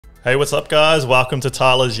Hey, what's up, guys? Welcome to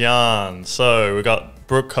Tyler's Yarn. So we got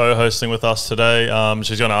Brooke co-hosting with us today.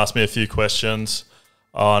 She's going to ask me a few questions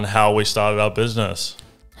on how we started our business.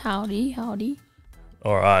 Howdy.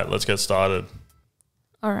 All right, let's get started.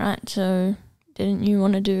 All right, so didn't you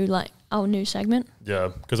want to do like our new segment?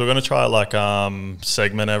 Yeah, because we're going to try like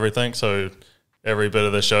segment everything. So every bit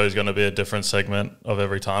of the show is going to be a different segment of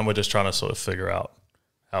every time. We're just trying to sort of figure out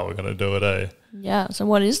how we're going to do it, eh? Yeah, so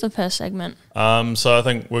what is the first segment? So I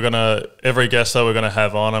think every guest that we're going to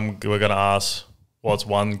have on, we're going to ask what's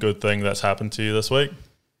one good thing that's happened to you this week.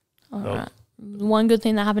 All right. One good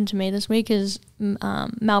thing that happened to me this week is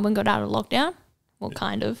Melbourne got out of lockdown. Well,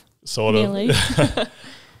 kind of. Sort nearly. of.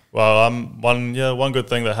 Well, one good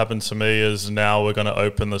thing that happened to me is now we're going to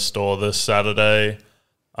open the store this Saturday.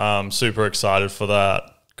 Super excited for that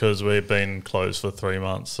because we've been closed for 3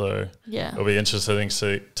 months. So yeah, it'll be interesting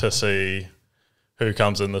to see who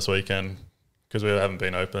comes in this weekend because we haven't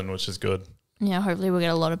been open, which is good. Yeah, hopefully we'll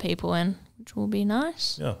get a lot of people in, which will be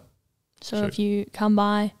nice. Yeah. So if you come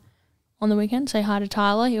by on the weekend, say hi to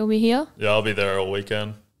Tyler. He'll be here. Yeah, I'll be there all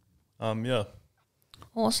weekend. Yeah.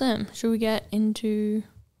 Awesome. Should we get into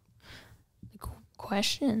the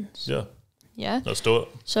questions? Yeah. Yeah? Let's do it.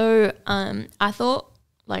 So I thought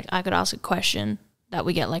like I could ask a question that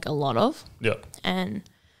we get like a lot of. Yeah. And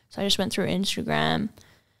so I just went through Instagram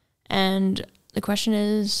and the question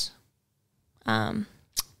is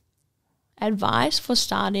advice for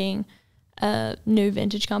starting a new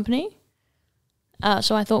vintage company.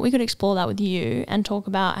 So I thought we could explore that with you and talk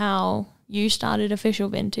about how you started Official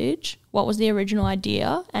Vintage, what was the original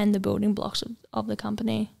idea and the building blocks of the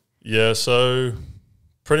company. Yeah, so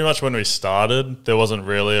pretty much when we started, there wasn't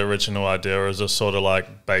really an original idea. It was just sort of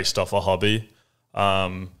like based off a hobby.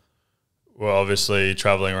 We're obviously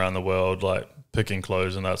traveling around the world, like picking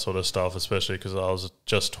clothes and that sort of stuff, especially because I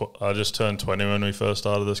just turned 20 when we first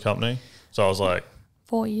started this company. So I was like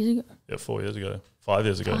 4 years ago. Yeah, 4 years ago. 5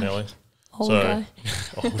 years ago nearly. Old guy.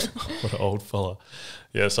 What an old fella.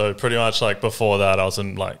 Yeah, so pretty much like before that I was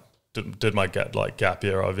in like did my gap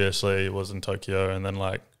year, obviously. It was in Tokyo, and then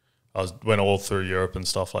like went all through Europe and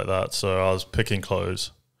stuff like that. So I was picking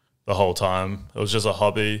clothes the whole time. It was just a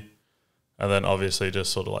hobby, and then obviously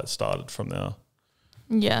just sort of like started from there.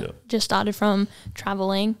 Yeah. Just started from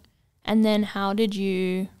traveling. And then how did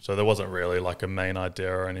you... So there wasn't really like a main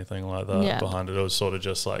idea or anything like that behind it. It was sort of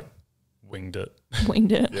just like winged it.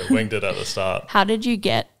 Winged it. Yeah, winged it at the start. How did you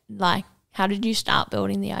start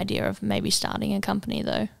building the idea of maybe starting a company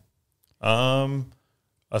though? I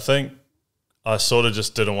think I sort of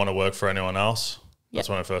just didn't want to work for anyone else. That's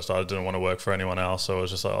when I first started. I didn't want to work for anyone else. So I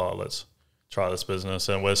was just like, oh, let's try this business.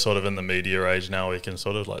 And we're sort of in the media age now. We can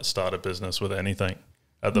sort of like start a business with anything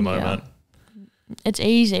at the moment. It's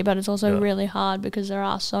easy, but it's also really hard because there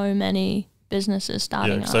are so many businesses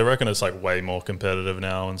starting up. Because they reckon it's like way more competitive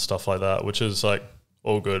now and stuff like that, which is like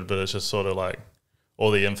all good, but it's just sort of like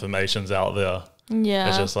all the information's out there. Yeah.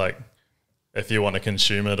 It's just like if you want to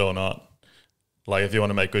consume it or not. Like if you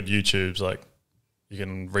want to make good YouTubes, like you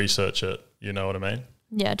can research it, you know what I mean?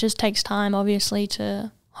 Yeah, it just takes time obviously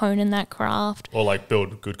to hone in that craft. Or like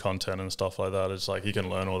build good content and stuff like that. It's like you can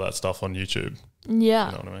learn all that stuff on YouTube. Yeah.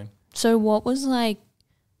 You know what I mean? So what was the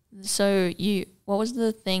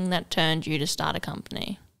thing that turned you to start a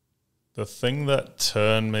company? The thing that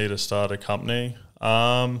turned me to start a company,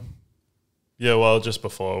 just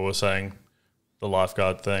before we were saying the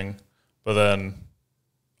lifeguard thing, but then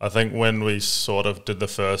I think when we sort of did the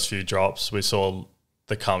first few drops, we saw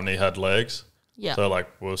the company had legs. Yeah. So like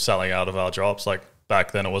we were selling out of our drops. Like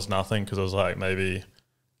back then it was nothing because it was like maybe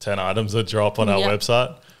 10 items a drop on our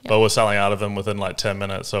website. But we're selling out of them within like 10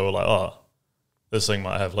 minutes. So we're like, oh, this thing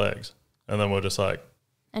might have legs. And then we're just like...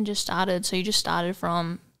 And just started. So you just started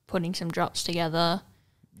from putting some drops together.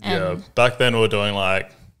 Yeah. Back then we were doing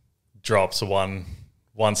like drops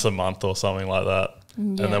once a month or something like that.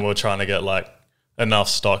 Yeah. And then we were trying to get like enough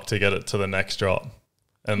stock to get it to the next drop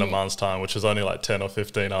in a month's time, which was only like 10 or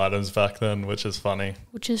 15 items back then, which is funny.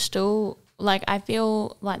 Which is still... Like I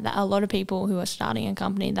feel like that a lot of people who are starting a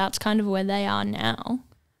company, that's kind of where they are now.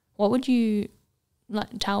 What would you like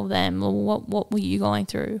tell them, or what were you going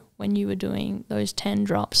through when you were doing those 10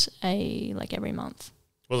 drops every month?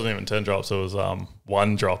 It wasn't even 10 drops. It was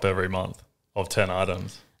one drop every month of 10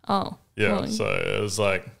 items. Oh. Yeah, well, so it was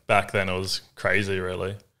like back then it was crazy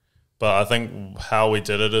really. But I think how we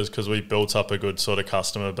did it is because we built up a good sort of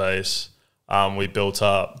customer base. We built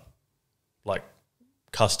up like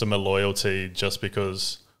customer loyalty just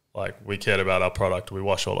because like we cared about our product. We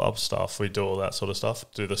wash all our stuff. We do all that sort of stuff,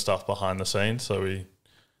 do the stuff behind the scenes. So we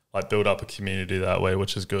like build up a community that way,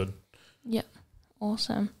 which is good. Yep.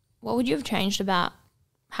 Awesome. What would you have changed about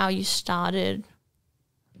how you started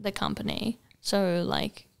the company. So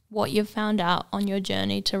like what you've found out on your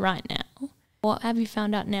journey to right now. What have you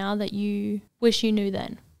found out now that you wish you knew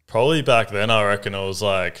then? Probably back then, I reckon it was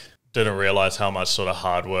like, didn't realize how much sort of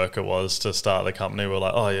hard work it was to start the company. We're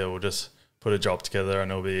like, oh yeah, we'll just put a drop together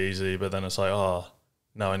and it'll be easy. But then it's like, oh,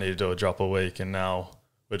 now I need to do a drop a week. And now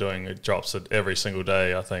we're doing drops every single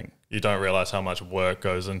day. I think you don't realize how much work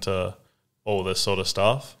goes into all this sort of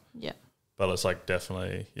stuff. Yeah. But it's like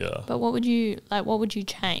definitely, yeah. But what would you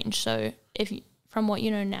change? So if you, from what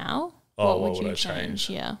you know now, what would would you I change?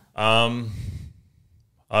 Yeah. I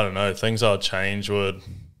don't know. Things I'd change would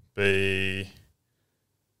be,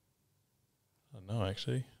 I don't know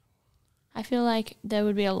actually. I feel like there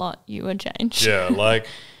would be a lot you would change. Yeah, like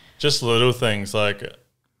just little things. Like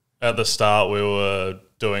at the start, we were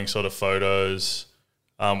doing sort of photos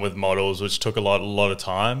with models, which took a lot of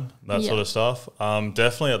time, that sort of stuff.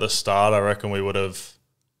 Definitely at the start, I reckon we would have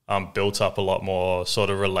built up a lot more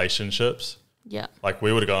sort of relationships. Yeah. Like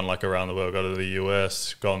we would have gone like around the world, go to the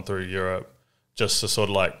US, gone through Europe, just to sort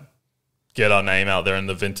of like get our name out there in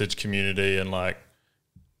the vintage community and like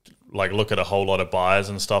look at a whole lot of buyers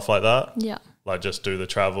and stuff like that. Yeah. Like just do the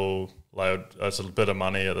travel, like it's a bit of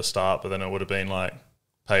money at the start, but then it would have been like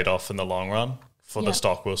paid off in the long run for the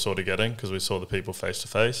stock we were sort of getting because we saw the people face to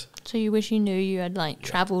face. So you wish you knew you had like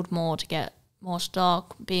traveled more to get more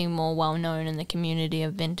stock, being more well known in the community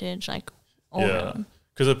of vintage, like all around.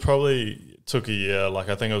 Because it probably took a year. Like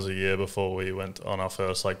I think it was a year before we went on our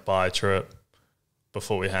first like buy trip,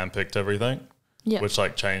 before we handpicked everything. Yeah. Which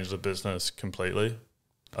like changed the business completely,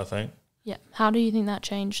 I think. Yeah. How do you think that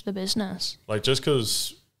changed the business? Like just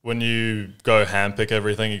because when you go handpick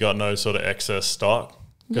everything, you got no sort of excess stock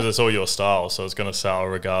because it's all your style, so it's going to sell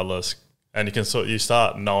regardless. And you can you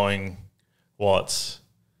start knowing what's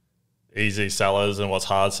easy sellers and what's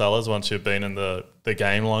hard sellers once you've been in the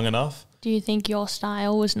game long enough. Do you think your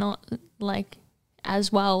style was not like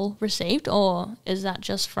as well received, or is that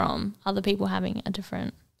just from other people having a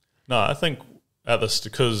different? No, I think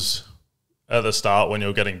because at the start when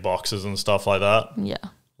you're getting boxes and stuff like that,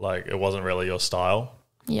 like it wasn't really your style.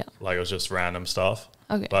 Yeah, like it was just random stuff.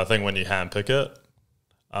 Okay, but I think when you handpick it,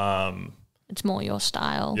 it's more your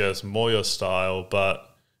style. Yeah, it's more your style, but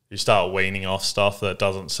you start weaning off stuff that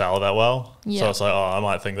doesn't sell that well. Yeah. So it's like, oh, I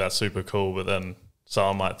might think that's super cool, but then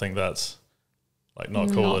someone might think that's like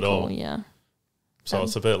not cool at all. Yeah. So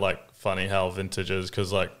it's a bit like funny how vintage is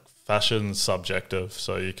because like fashion's subjective.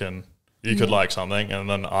 So you could like something and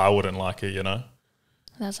then I wouldn't like it, you know?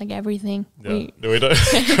 That's like everything. Yeah. We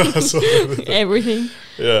don't everything.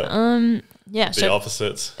 Yeah. Yeah. The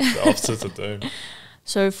opposites of doom.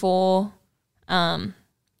 So for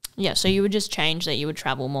so you would just change that you would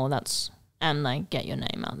travel more, and like get your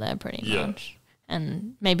name out there pretty much.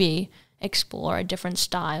 And maybe explore a different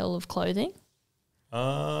style of clothing?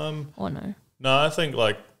 Or no? No, I think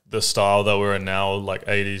like the style that we're in now, like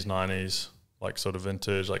 80s, 90s, like sort of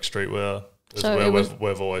vintage, like streetwear is where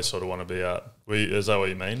we've always sort of want to be at. Is that what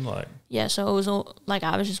you mean? Like, yeah, so it was all like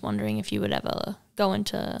I was just wondering if you would ever go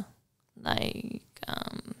into like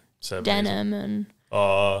denim and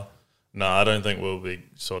no, I don't think we'll be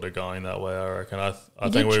sort of going that way. I reckon. I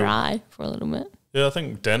think we try for a little bit. Yeah, I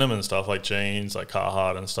think denim and stuff like jeans, like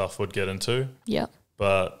Carhartt and stuff would get into. Yeah.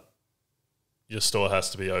 But your store has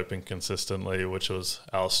to be open consistently, which was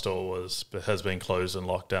our store has been closed and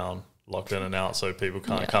locked in and out, so people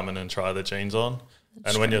can't come in and try the jeans on.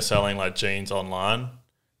 That's when you're selling like jeans online,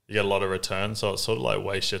 you get a lot of returns, so it's sort of like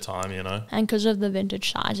waste your time, you know. And because of the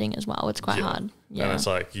vintage sizing as well, it's quite hard. Yeah. And it's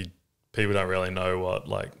like people don't really know what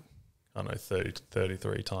like, I don't know,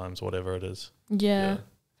 33 times, whatever it is. Yeah.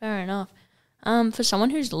 Fair enough. For someone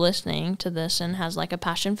who's listening to this and has like a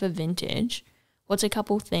passion for vintage, what's a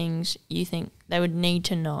couple things you think they would need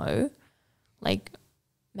to know, like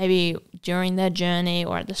maybe during their journey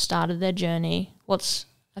or at the start of their journey? What's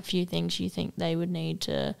a few things you think they would need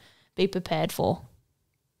to be prepared for?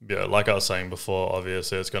 Yeah, like I was saying before,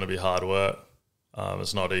 obviously it's going to be hard work.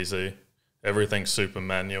 It's not easy. Everything's super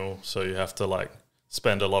manual, so you have to like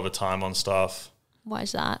spend a lot of time on stuff. Why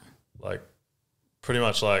is that? Like pretty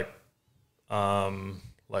much like how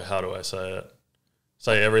do I say it?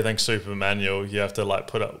 Say everything's super manual. You have to like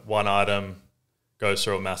put up one item, goes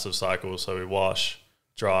through a massive cycle. So we wash,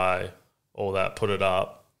 dry, all that, put it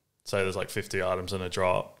up. Say there's like 50 items in a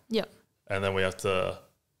drop. Yep. And then we have to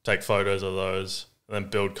take photos of those and then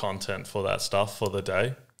build content for that stuff for the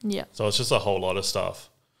day. Yeah. So it's just a whole lot of stuff,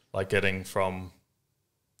 like getting from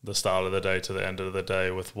the start of the day to the end of the day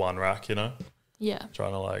with one rack, you know? Yeah.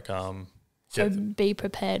 Trying to like So be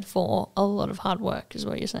prepared for a lot of hard work is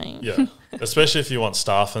what you're saying. Yeah, especially if you want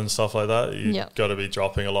staff and stuff like that, you got to be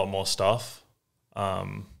dropping a lot more stuff.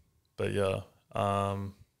 But yeah,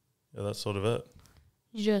 that's sort of it.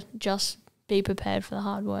 You just be prepared for the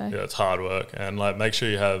hard work. Yeah, it's hard work, and like make sure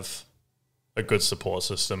you have a good support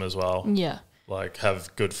system as well. Yeah, like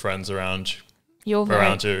have good friends around you,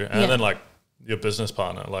 and then like your business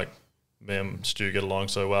partner. Like me and Stu get along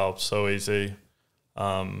so well, so easy.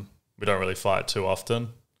 We don't really fight too often.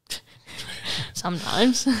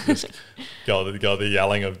 Sometimes. Just got the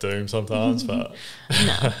yelling of doom sometimes, but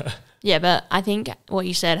no. Yeah, but I think what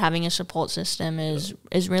you said, having a support system is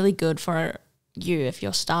really good for you if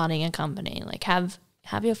you're starting a company. Like have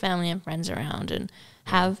your family and friends around, and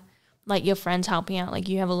have like your friends helping out. Like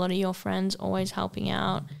you have a lot of your friends always helping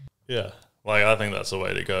out. Yeah, like I think that's the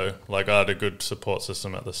way to go. Like I had a good support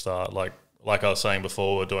system at the start. Like I was saying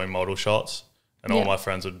before, we're doing model shots. And all my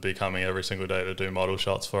friends would be coming every single day to do model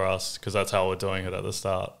shots for us because that's how we're doing it at the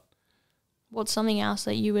start. What's something else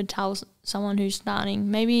that you would tell someone who's starting,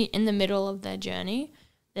 maybe in the middle of their journey?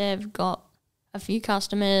 They've got a few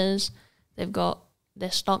customers, they've got their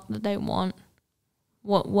stock that they want.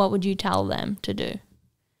 What would you tell them to do?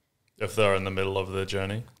 If they're in the middle of their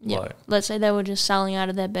journey? Yeah. Like, let's say they were just selling out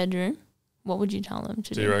of their bedroom. What would you tell them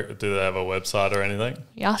to do? Do they have a website or anything?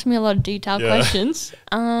 You asked me a lot of detailed questions.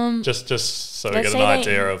 Just so we get an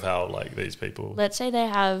idea of how like these people. Let's say they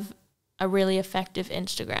have a really effective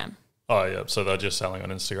Instagram. Oh yeah, so they're just selling on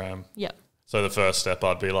Instagram. Yep. So the first step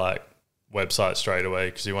I'd be like website straight away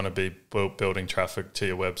because you want to be building traffic to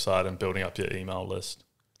your website and building up your email list.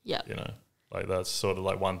 Yeah. You know, like that's sort of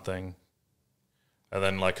like one thing. And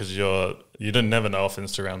then like because you never know if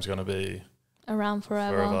Instagram's going to be around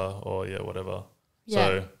forever or whatever.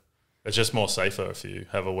 So it's just more safer if you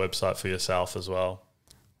have a website for yourself as well.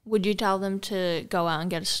 Would you tell them to go out and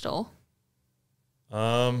get a store?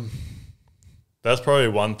 That's probably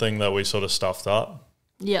one thing that we sort of stuffed up.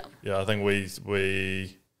 Yeah. Yeah, I think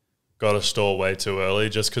we got a store way too early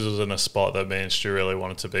just because it was in a spot that me and Stu really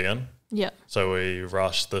wanted to be in. Yeah. So we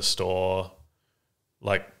rushed the store.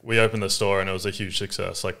 Like we opened the store and it was a huge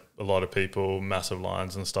success. Like a lot of people, massive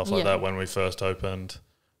lines and stuff like that when we first opened.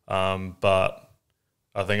 But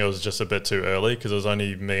I think it was just a bit too early because it was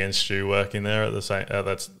only me and Stu working there at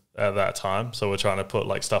that time. So we're trying to put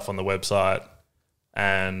like stuff on the website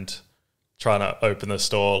and trying to open the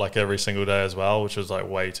store like every single day as well, which was like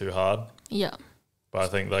way too hard. Yeah. But I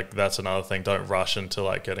think like that's another thing. Don't rush into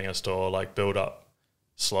like getting a store. Like build up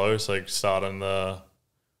slow. So like start on your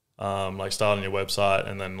website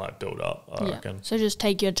and then like build up. I reckon. So just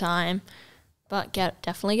take your time, but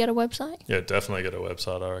definitely get a website. Yeah, definitely get a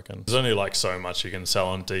website. I reckon there's only like so much you can sell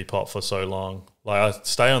on Depop for so long. Like I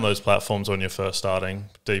stay on those platforms when you're first starting,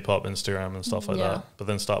 Depop, Instagram, and stuff like that. But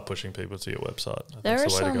then start pushing people to your website.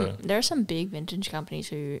 There are some big vintage companies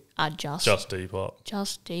who are just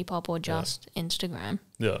Depop, or just Instagram.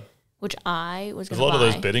 Yeah. Which I was. There's a lot of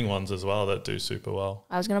those bidding ones as well that do super well.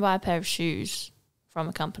 I was going to buy a pair of shoes from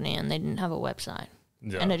a company and they didn't have a website,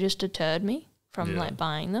 and it just deterred me from like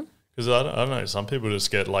buying them. Because I don't know, some people just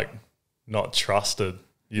get like not trusted,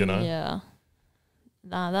 you know. Yeah.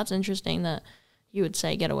 Nah, that's interesting that you would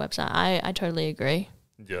say get a website. I totally agree.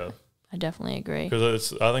 Yeah. I definitely agree.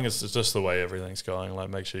 Because I think it's just the way everything's going. Like,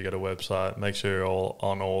 make sure you get a website. Make sure you're all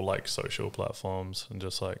on all like social platforms and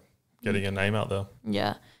just like getting your name out there.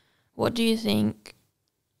 Yeah. What do you think?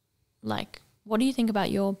 Like, what do you think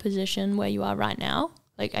about your position where you are right now?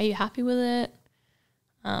 Like, are you happy with it?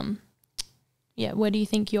 Yeah. Where do you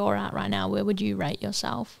think you're at right now? Where would you rate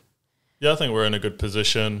yourself? Yeah, I think we're in a good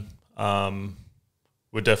position.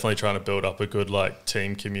 We're definitely trying to build up a good like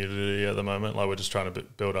team community at the moment. Like we're just trying to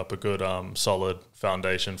build up a good solid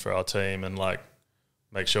foundation for our team and like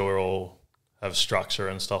make sure we all have structure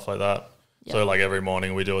and stuff like that. Yep. So like every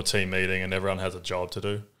morning we do a team meeting and everyone has a job to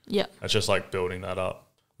do. Yeah, it's just like building that up,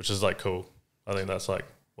 which is like cool. I think that's like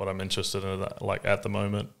what I'm interested in like at the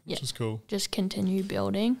moment, which is cool. Just continue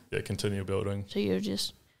building. Yeah, continue building. So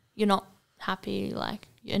you're not happy like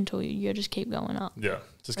until you just keep going up. Yeah,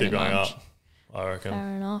 just keep going up. I reckon.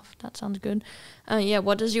 Fair enough. That sounds good. Yeah,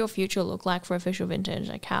 what does your future look like for Official Vintage?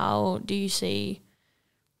 Like, how do you see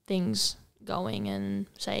things going in,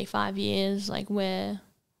 say, 5 years? Like, where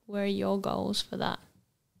are your goals for that?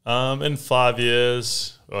 In 5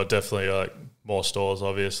 years, well, definitely like more stores,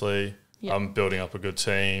 obviously. Yep. I'm building up a good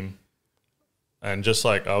team. And just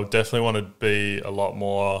like, I would definitely want to be a lot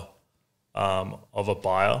more of a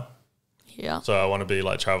buyer. Yeah. So I want to be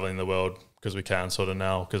like traveling the world because we can sort of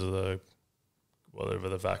now because of the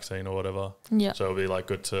vaccine or whatever. Yeah. So it'll be like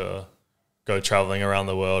good to go traveling around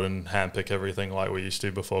the world and handpick everything like we used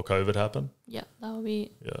to before COVID happened. Yeah, that would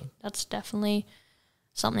be. Yeah. That's definitely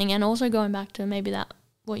something. And also going back to maybe that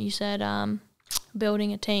what you said,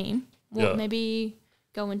 building a team. What maybe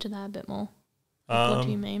go into that a bit more. Like, what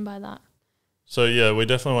do you mean by that? So yeah, we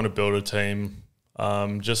definitely want to build a team.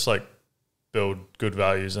 Just like build good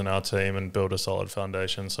values in our team and build a solid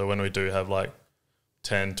foundation. So when we do have like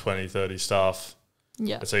 10, 20, 30 staff,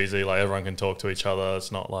 it's easy. Like everyone can talk to each other.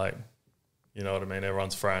 It's not like, you know what I mean?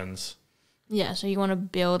 Everyone's friends. Yeah. So you want to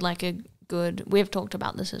build like a good, we've talked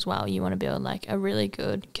about this as well. You want to build like a really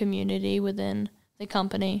good community within the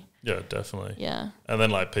company. Yeah, definitely. Yeah. And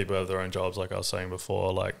then like people have their own jobs, like I was saying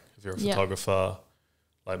before, like if you're a photographer,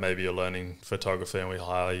 like maybe you're learning photography and we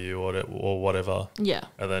hire you or whatever. Yeah.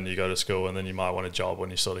 And then you go to school and then you might want a job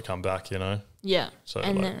when you sort of come back, you know? Yeah. So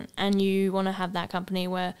and like, and you want to have that company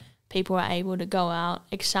where people are able to go out,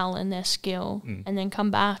 excel in their skill, and then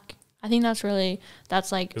come back. I think that's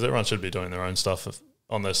like... Because everyone should be doing their own stuff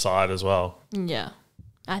on their side as well. Yeah.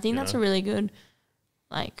 I think that's a really good,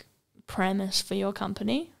 like, premise for your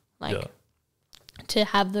company. Like, to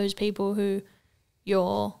have those people who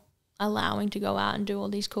you're allowing to go out and do all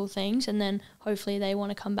these cool things, and then hopefully they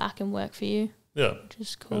want to come back and work for you. Yeah. Which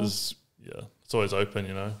is cool. It's always open,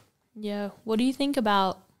 you know? Yeah. What do you think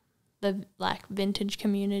about the, like, vintage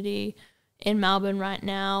community in Melbourne right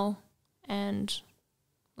now? And,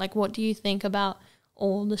 like, what do you think about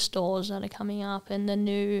all the stores that are coming up and the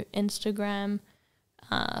new Instagram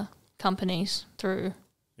companies through?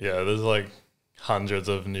 Yeah, there's, like, hundreds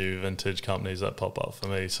of new vintage companies that pop up for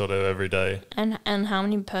me sort of every day. And how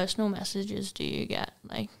many personal messages do you get?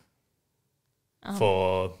 Like,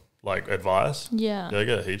 for, like, advice? Yeah. Yeah, I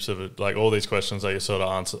get heaps of it. Like, all these questions that you're sort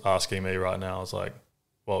of asking me right now is, like,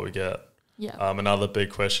 what we get. Yeah. Another big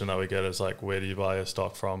question that we get is, like, where do you buy your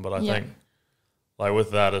stock from? But I think, like, with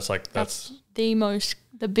that, it's, like, that's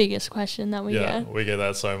the biggest question that we get. Yeah, we get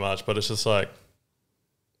that so much. But it's just, like,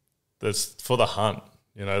 it's for the hunt.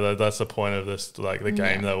 You know, that's the point of this, like, the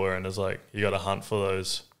game that we're in is, like, you got to hunt for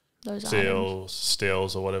those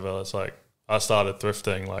steals or whatever. It's like, I started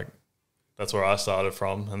thrifting, like, that's where I started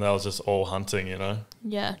from, and that was just all hunting, you know?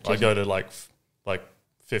 Yeah. I go to, like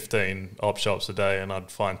 15 op shops a day, and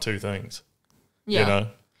I'd find 2 things, you know?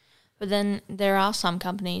 But then there are some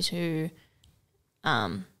companies who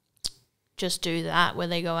just do that, where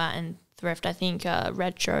they go out and thrift. I think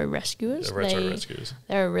Retro Rescuers. Yeah, Retro Rescuers.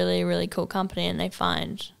 They're a really, really cool company, and they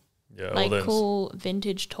find like cool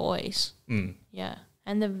vintage toys. Yeah,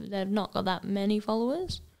 and they've not got that many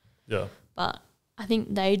followers. Yeah, but I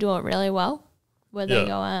think they do it really well, where they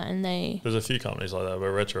go out and There's a few companies like that, but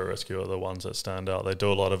Retro Rescue are the ones that stand out. They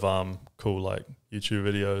do a lot of cool like YouTube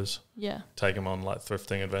videos. Yeah, take them on like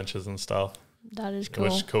thrifting adventures and stuff. That is cool.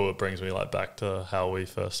 Which is cool. It brings me like back to how we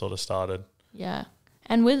first sort of started. Yeah.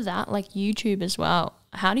 And with that, like YouTube as well,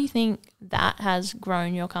 how do you think that has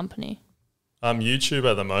grown your company? YouTube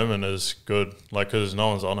at the moment is good, like, because no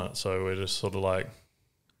one's on it, so we're just sort of like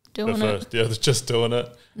just doing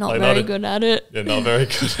it. Not very good at it. Yeah, not very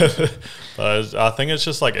good at it. But I think it's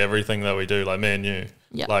just like everything that we do, like me and you.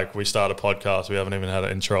 Yeah. Like we start a podcast, we haven't even had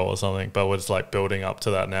an intro or something, but we're just like building up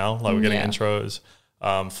to that now. Like we're getting intros.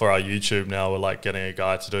 For our YouTube now, we're like getting a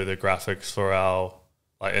guy to do the graphics for our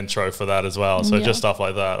like intro for that as well. So just stuff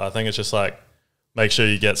like that. I think it's just like make sure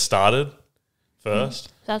you get started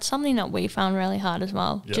first. That's something that we found really hard as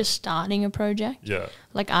well. Yeah. Just starting a project. Yeah.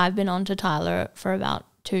 Like I've been on to Tyler for about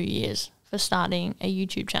 2 years for starting a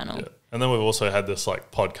YouTube channel. Yeah. And then we've also had this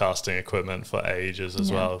like podcasting equipment for ages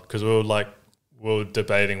as well, because we were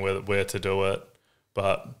debating where to do it,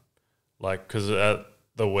 but like because at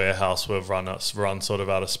the warehouse we've run sort of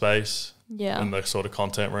out of space in the sort of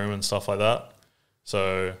content room and stuff like that.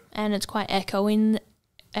 So and it's quite echoey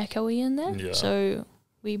in there. Yeah. So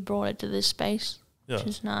we brought it to this space, which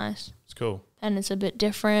is nice. It's cool. And it's a bit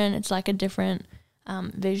different. It's like a different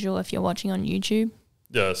visual if you're watching on YouTube.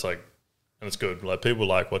 Yeah, it's like, and it's good. Like people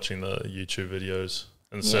like watching the YouTube videos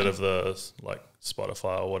instead of the like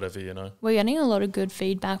Spotify or whatever, you know. We're getting a lot of good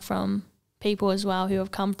feedback from people as well who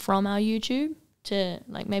have come from our YouTube to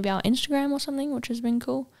like maybe our Instagram or something, which has been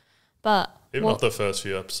cool. But even off the first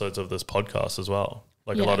few episodes of this podcast as well.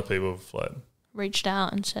 Like a lot of people have like reached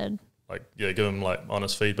out and said like, give them like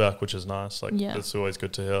honest feedback, which is nice. Like it's always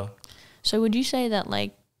good to hear. So would you say that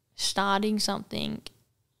like starting something,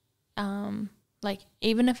 like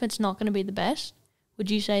even if it's not going to be the best, would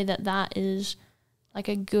you say that that is like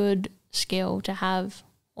a good skill to have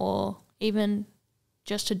or even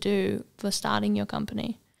just to do for starting your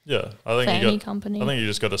company? Yeah, I think any company. I think you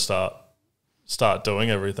just got to start doing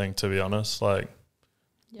everything, to be honest. Like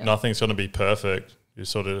nothing's going to be perfect. you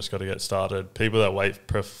sort of just got to get started. People that wait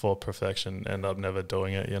for perfection end up never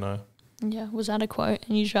doing it, you know? Yeah. Was that a quote?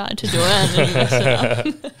 And you tried to do it and then you messed it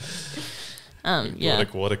up. Yeah.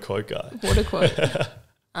 What a quote guy. What a quote.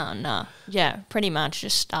 No. Yeah, pretty much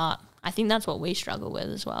just start. I think that's what we struggle with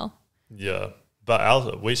as well. Yeah.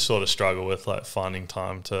 But we sort of struggle with like finding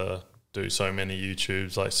time to do so many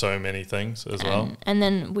YouTubes, like so many things as well. And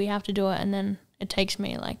then we have to do it, and then it takes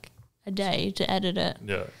me like a day to edit it.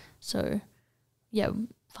 Yeah. So, yeah,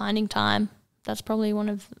 finding time, that's probably one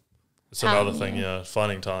of... It's another thing, yeah.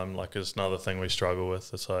 Finding time, like, is another thing we struggle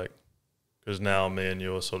with. It's like, because now me and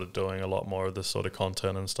you are sort of doing a lot more of this sort of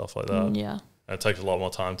content and stuff like that. Yeah. And it takes a lot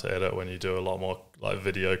more time to edit when you do a lot more like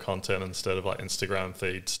video content instead of like Instagram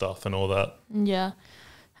feed stuff and all that. Yeah.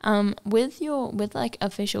 With like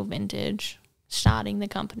Official Vintage starting the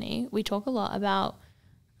company, we talk a lot about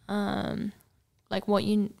like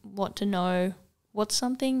what to know, what's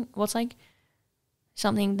like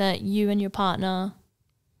something that you and your partner,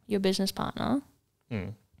 your business partner,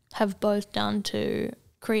 have both done to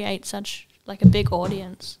create such like a big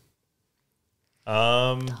audience.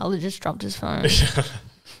 Tyler just dropped his phone.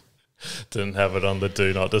 Didn't have it on the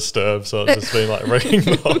do not disturb, so it's just been like ringing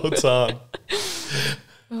the whole time.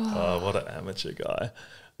 What an amateur guy.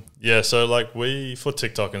 Yeah, so like for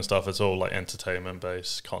TikTok and stuff, it's all like entertainment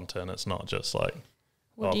based content. It's not just like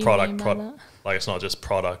product. Like it's not just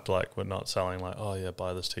product. Like we're not selling like, oh yeah,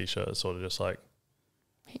 buy this t-shirt. It's sort of just like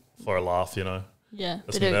for a laugh, you know. Yeah,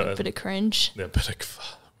 bit of cringe. Yeah,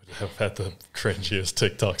 I've had the cringiest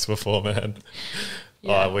TikToks before, man.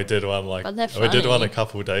 Yeah. We did one a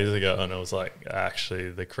couple of days ago, and it was like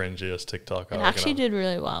actually the cringiest TikTok. It actually did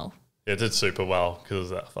really well. It did super well because it was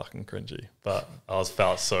that fucking cringy. But I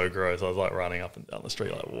felt so gross. I was like running up and down the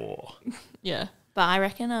street like, whoa. Yeah, but I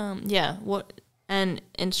reckon, and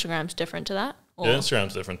Instagram's different to that? Or? Yeah,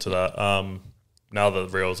 Instagram's different to that. Now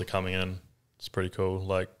that Reels are coming in, it's pretty cool.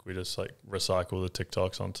 Like we just like recycle the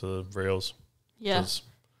TikToks onto the Reels. Yeah.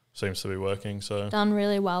 Seems to be working. So done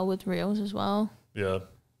really well with Reels as well. Yeah.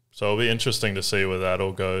 So it'll be interesting to see where that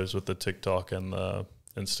all goes with the TikTok and the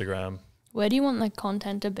Instagram. Where do you want the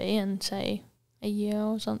content to be in, say, a year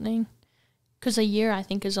or something? Because a year, I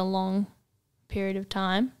think, is a long period of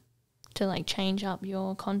time to, like, change up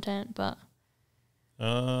your content. But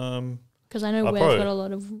because I know we've got a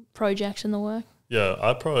lot of projects in the work. Yeah,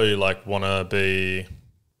 I probably, like, want to be,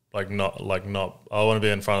 I want to be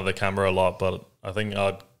in front of the camera a lot, but I think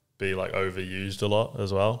I'd be, like, overused a lot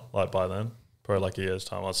as well, like, by then. Probably like a year's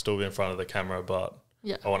time, I'd still be in front of the camera, but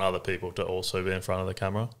I want other people to also be in front of the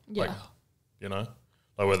camera. Yeah. Like, you know,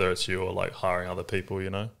 like whether it's you or like hiring other people,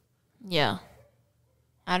 you know. Yeah.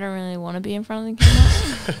 I don't really want to be in front of the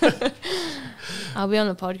camera. I'll be on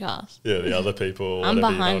the podcast. Yeah, the other people. I'm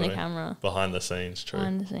behind the camera. Behind the scenes, true.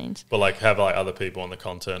 Behind the scenes. But like have like other people on the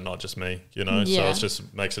content, not just me, you know. Yeah. So it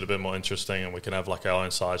just makes it a bit more interesting, and we can have like our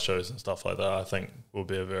own side shows and stuff like that. I think will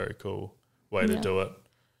be a very cool way to do it.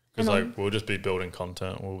 Because like we'll just be building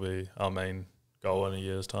content will be our main goal in a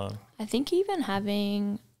year's time. I think even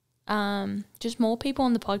having just more people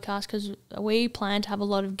on the podcast, because we plan to have a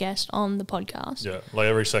lot of guests on the podcast. Yeah, like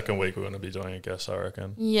every second week we're going to be doing a guest, I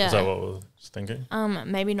reckon. Yeah. Is that what we're thinking?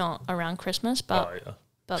 Maybe not around Christmas, but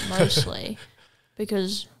mostly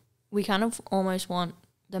because we kind of almost want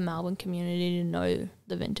the Melbourne community to know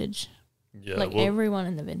the vintage. Yeah. Like everyone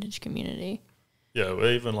in the vintage community. Yeah,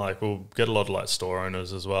 we'll get a lot of like store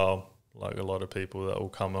owners as well, like a lot of people that will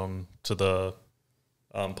come on to the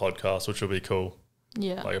podcast, which will be cool.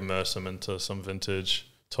 Yeah. Like immerse them into some vintage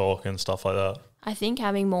talk and stuff like that. I think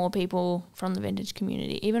having more people from the vintage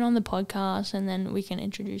community, even on the podcast, and then we can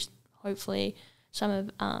introduce hopefully some of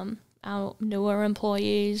our newer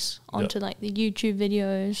employees onto like the YouTube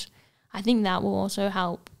videos. I think that will also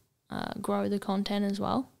help grow the content as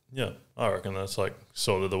well. Yeah, I reckon that's like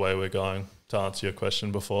sort of the way we're going. To answer your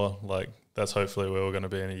question before, like that's hopefully where we're going to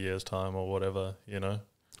be in a year's time or whatever, you know.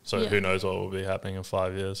 So who knows what will be happening in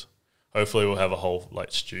 5 years. Hopefully we'll have a whole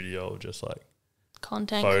like studio of just like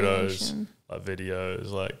content photos, creation. Like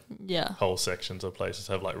videos, like whole sections of places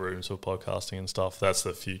have like rooms for podcasting and stuff. That's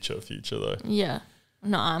the future though. Yeah.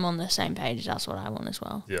 No, I'm on the same page. That's what I want as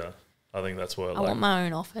well. Yeah. I think that's where I want my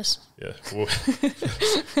own office. Yeah.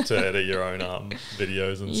 To edit your own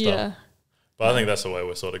videos and stuff. Yeah. But I think that's the way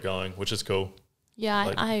we're sort of going, which is cool. Yeah,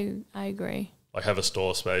 like, I agree. Like have a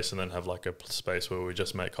store space and then have like a space where we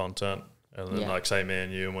just make content. And then like say me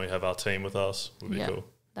and you and we have our team with us would be cool.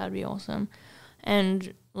 That'd be awesome.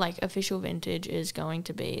 And like Official Vintage is going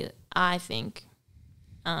to be, I think,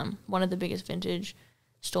 one of the biggest vintage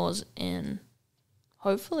stores in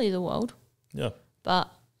hopefully the world. Yeah.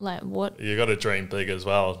 But like what? You got to dream big as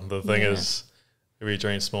well. The thing is, if you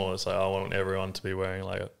dream small, it's like I want everyone to be wearing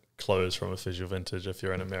like clothes from Official Vintage. If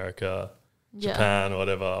you're in America, Japan, or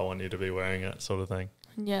whatever, I want you to be wearing it, sort of thing.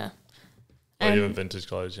 Yeah. Or And even vintage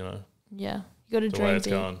clothes, you know. yeah, you got to The way dream it's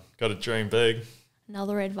big. going. Got to dream big.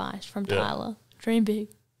 Another advice from Yeah. Tyler: dream big.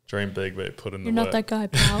 Dream big, but put in You're the not work. that guy,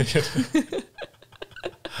 pal.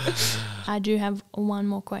 I do have one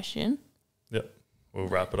more question. We'll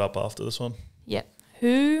wrap it up after this one. Yep.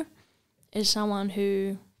 Who is someone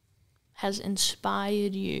who has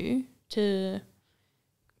inspired you to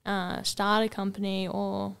start a company,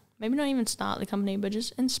 or maybe not even start the company, but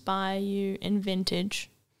just inspire you in vintage,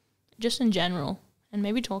 just in general, and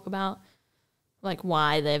maybe talk about like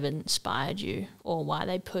why they've inspired you or why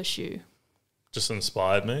they push you? Just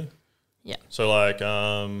inspired me. Yeah. So like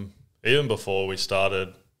even before we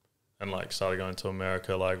started and like started going to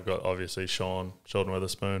America, like we've got obviously Sean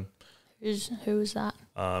Witherspoon. Who is that?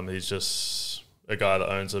 He's just a guy that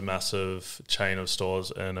owns a massive chain of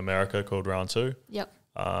stores in America called Round 2. Yep.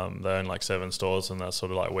 They own like 7 stores, and that's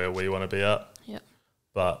sort of like where we want to be at. Yep.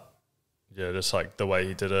 But yeah, just like the way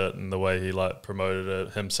he did it and the way he like promoted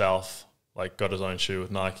it himself, like got his own shoe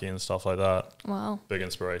with Nike and stuff like that. Wow. Big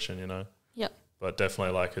inspiration, you know. Yep. But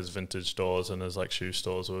definitely like his vintage stores and his like shoe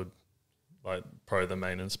stores would like probably the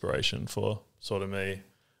main inspiration for sort of me.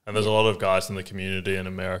 And there's a lot of guys in the community in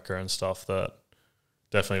America and stuff that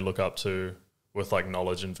definitely look up to with like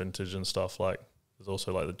knowledge in vintage and stuff. Like there's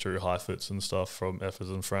also like the Drew Highfoots and stuff from Effers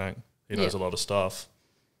and Frank. He knows a lot of stuff.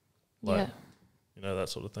 Like, Yeah. you know, that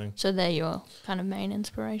sort of thing. So they're your kind of main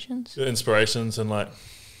inspirations? Inspirations and like,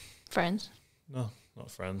 Friends? no, not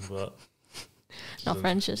friends, but Not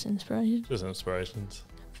friends, just inspirations. just inspirations.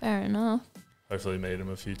 Fair enough. Hopefully meet them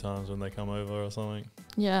a few times when they come over or something.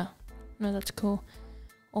 Yeah. No, that's cool.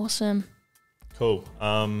 Awesome. Cool.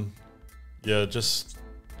 Yeah, just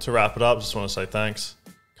to wrap it up, just want to say thanks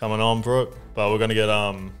coming on, Brooke. But we're going to get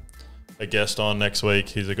a guest on next week.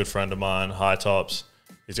 He's a good friend of mine, High Tops.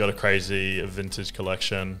 He's got a crazy vintage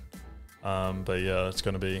collection. But yeah, it's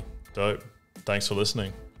going to be dope. Thanks for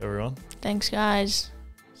listening, everyone. Thanks, guys.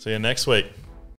 See you next week.